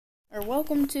or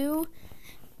welcome to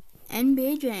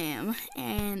NBA Jam.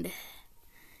 And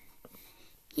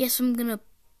yes, I'm gonna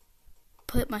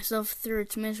put myself through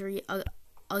its misery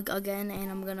again,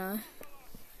 and I'm gonna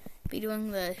be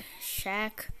doing the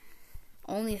Shaq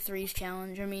only threes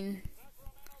challenge. I mean,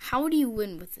 how do you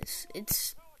win with this?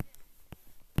 It's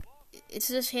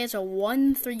just he has a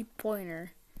 1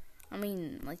 3-pointer. I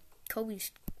mean, like,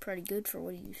 Kobe's pretty good for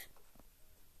what he's.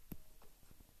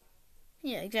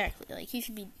 Yeah, exactly. Like, he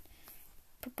should be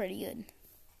pretty good.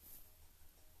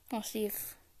 I want to see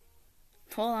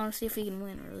if we can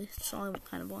win, really. That's all I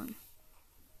kind of want.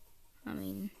 I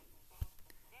mean,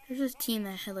 there's this team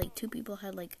that had, like, 2 people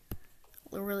had, like,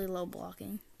 really low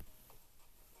blocking.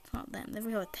 It's not them. They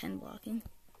have a 10 blocking.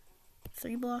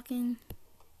 3 blocking.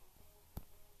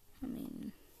 I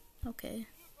mean, okay.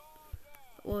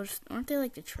 Aren't they,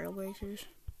 like, the Trailblazers?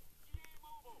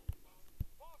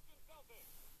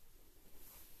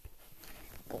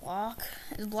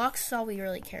 Block's all we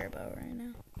really care about right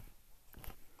now.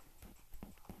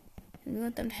 And we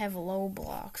want them to have low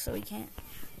blocks, so we can't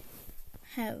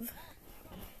have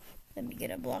them be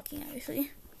good at blocking,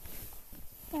 obviously.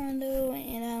 Rondo,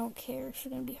 and I don't care, it's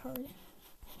gonna be hard.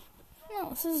 No,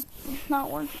 this is not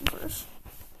working for us.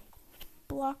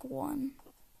 Block 1.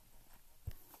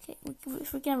 Okay,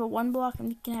 if we can have a 1 block, and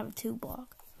we can have a 2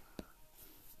 block.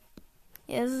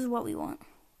 Yeah, this is what we want.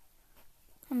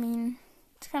 I mean,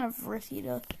 it's kind of risky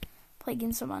to play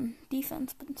against them on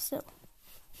defense, but still.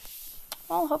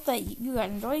 Well, I hope that you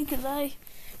guys enjoy, because I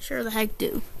sure the heck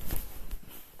do.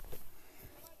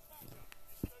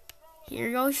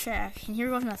 Here goes Shaq, and here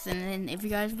goes nothing. And if you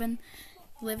guys have been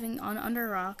living under a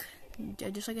rock,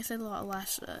 just like I said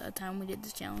last time we did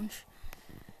this challenge,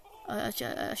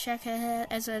 Shaq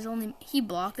has only, he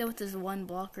blocked it with his 1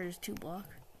 block or his 2 block.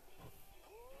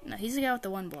 No, he's the guy with the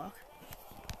 1 block.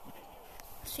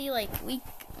 See,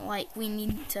 we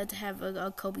need to have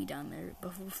a Kobe down there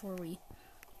before we.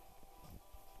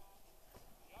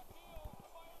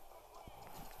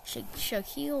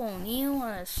 Shaquille O'Neal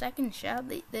on a second shot.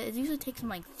 It usually takes him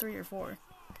like 3 or 4.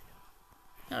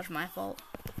 That was my fault.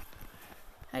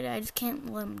 I just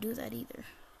can't let him do that either.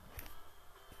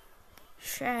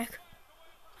 Shaq.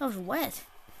 That was wet.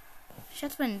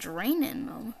 Shaq's been draining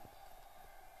them.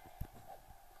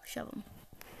 Shove him.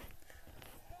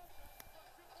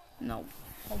 No.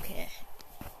 Okay.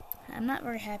 I'm not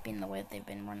very happy in the way that they've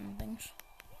been running things.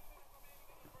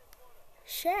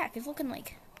 Shaq is looking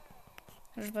like.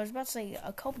 I was about to say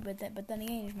a Kobe, but then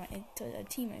again, he's a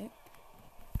teammate.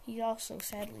 He's also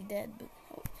sadly dead. But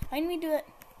how did we do it?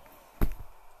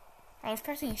 I was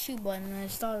pressing a shoot button and I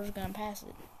just thought I was gonna pass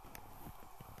it.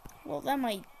 Well, that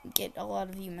might get a lot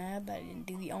of you mad that I didn't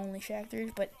do the only Shaq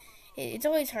threes, but it's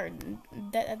always hard.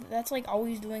 That's like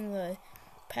always doing the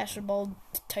pass the ball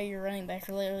to your running back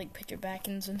or literally pitch it back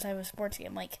inside of a sports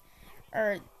game.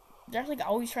 Or that's like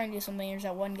always trying to do something. There's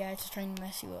that one guy just trying to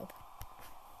mess you up.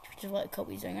 Which is what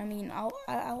Kobe's doing. I mean, I'll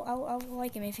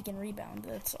like him if he can rebound.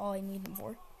 That's all I need him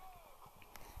for.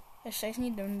 I just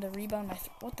need him to rebound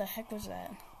what the heck was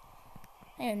that?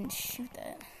 I didn't shoot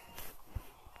that.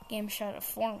 Game shot it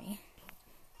for me.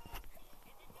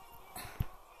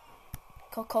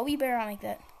 Kobe better not make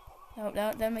that.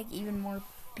 That'll make even more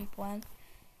people mad.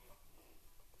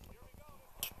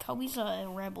 Kobe's a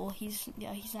rebel. He's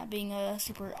not being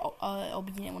super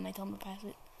obedient when I tell him to pass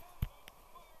it.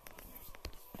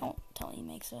 Don't tell me he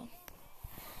makes it.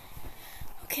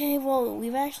 Okay, well,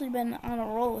 we've actually been on a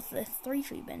roll with the 3s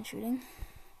we've been shooting.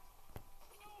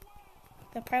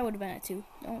 That probably would have been a 2.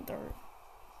 Don't throw it.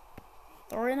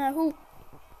 Throw it in that hoop.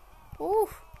 Ooh.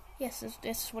 Yes,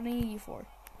 that's what I need you for.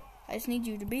 I just need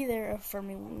you to be there for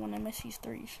me when I miss these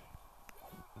 3s.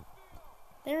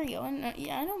 There we go. And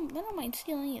yeah, I don't mind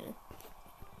stealing either.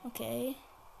 Okay.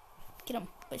 Get him.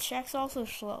 But Shaq's also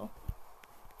slow.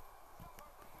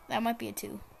 That might be a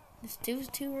 2. This 2 is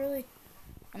 2, really?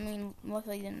 I mean,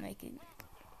 luckily he didn't make it.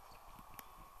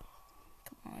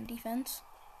 Come on, defense.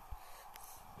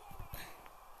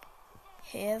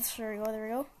 Yes, there we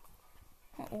go.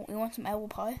 Oh, we want some apple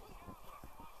pie.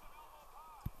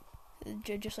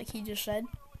 Just like he just said.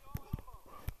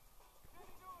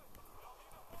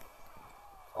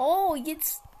 Oh, he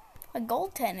gets a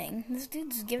goaltending. This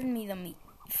dude's giving me them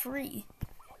free.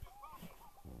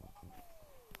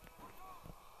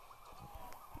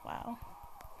 Wow.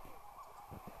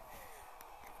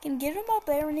 Can get him up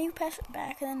there and you pass it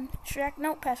back, and then Shaq,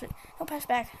 no, pass it. No, pass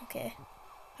back. Okay.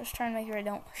 I was trying to make sure I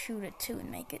don't shoot it too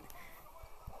and make it.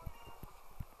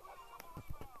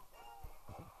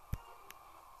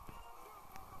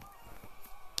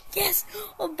 Yes!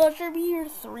 A buzzer beater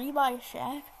 3 by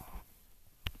Shaq.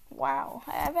 Wow,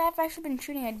 I've actually been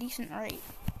shooting a decent rate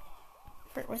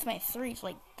with my threes.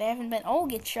 Like, they haven't been. Oh,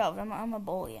 get shoved. I'm a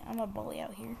bully. I'm a bully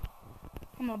out here.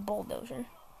 I'm a bulldozer.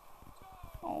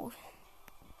 Oh,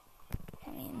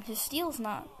 I mean, his steal's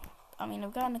not. I mean,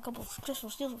 I've gotten a couple successful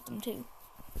steals with him too.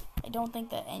 I don't think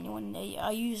that anyone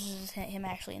uses him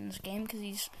actually in this game because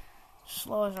he's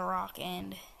slow as a rock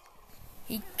and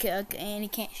he can't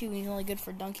shoot. He's only good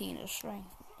for dunking and his strength.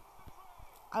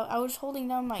 I was holding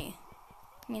down my.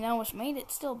 I mean, I almost made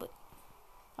it still, but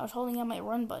I was holding down my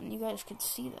run button. You guys could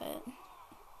see that. I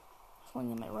was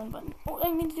holding down my run button. Oh,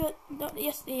 I mean to do it. No,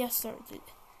 yes, sir.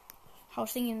 I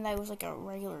was thinking that it was like a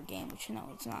regular game, which no,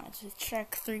 it's not. It's a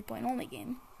Shaq 3-point only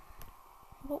game.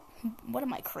 What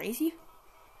am I, crazy?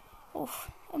 Oh,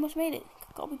 I almost made it.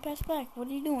 Kobe pass back. What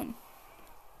are you doing?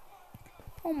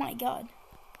 Oh my god.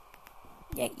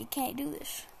 Yeah, you can't do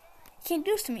this. You can't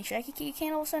do this to me, Shaq. You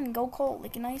can't all of a sudden go cold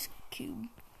like an ice cube.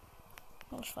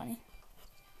 That was funny.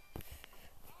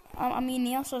 I mean,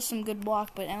 he also has some good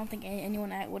block, but I don't think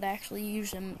anyone would actually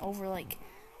use him over, like,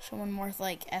 someone more,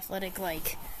 like, athletic,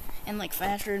 like, and, like,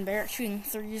 faster and better at shooting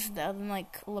threes than,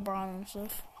 like, LeBron and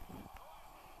stuff.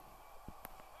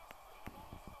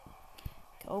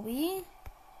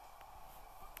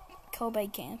 Kobe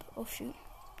camp. Oh, shoot.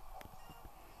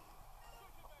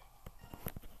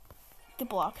 Good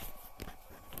block.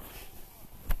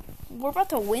 We're about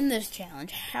to win this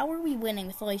challenge. How are we winning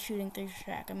with only shooting threes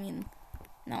Shaq? I mean,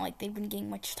 not like they've been getting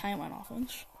much time on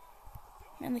offense.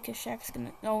 Mainly because Shaq's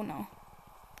gonna. Oh no.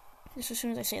 Just as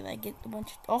soon as I say that, I get a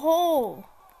bunch. Oh!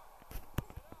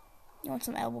 You want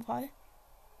some elbow pie?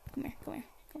 Come here, come here,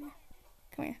 come here,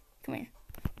 come here, come here.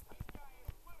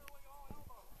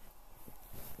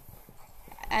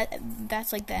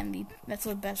 That's like the MVP. That's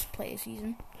the best play of the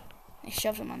season. He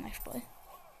shoves him on next play.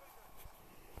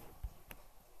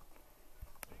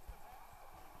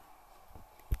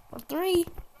 For 3.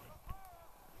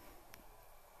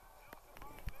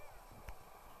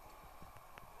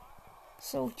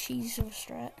 So cheesy of a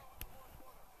strat.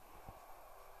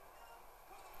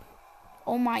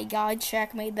 Oh my god,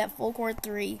 Shaq made that full court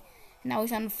 3. And now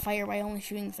he's on fire by only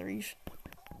shooting threes.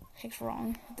 Heck's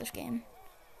wrong with this game.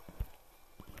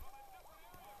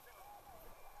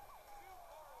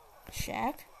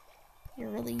 Shaq, you're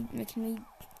really making me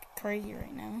crazy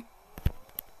right now.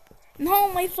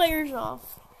 No, my flare's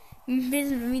off. It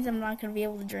means I'm not going to be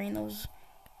able to drain those.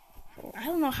 I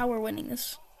don't know how we're winning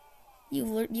this. You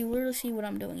literally see what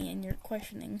I'm doing and you're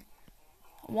questioning,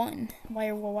 1,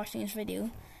 why we're watching this video,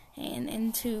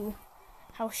 and 2,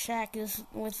 how Shaq is,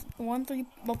 with 1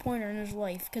 3-pointer in his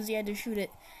life, because he had to shoot it,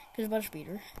 because butt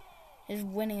beater, is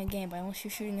winning a game by only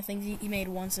shooting the things he made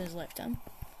once in his lifetime.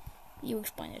 You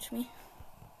explain it to me.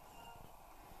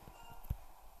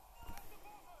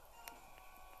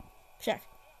 Shaq.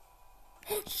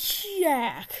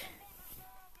 Shaq!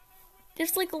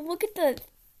 Just, like, look at the...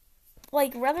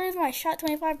 Like, rather than I shot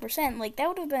 25%, like, that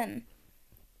would have been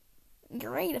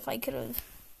great if I could have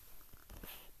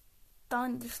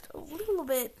done just a little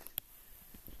bit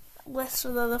less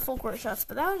of the full court shots.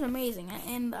 But that was amazing,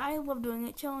 and I love doing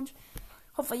that challenge.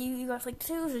 Hopefully you guys like it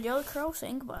too. So, Joe the Crow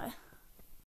saying goodbye.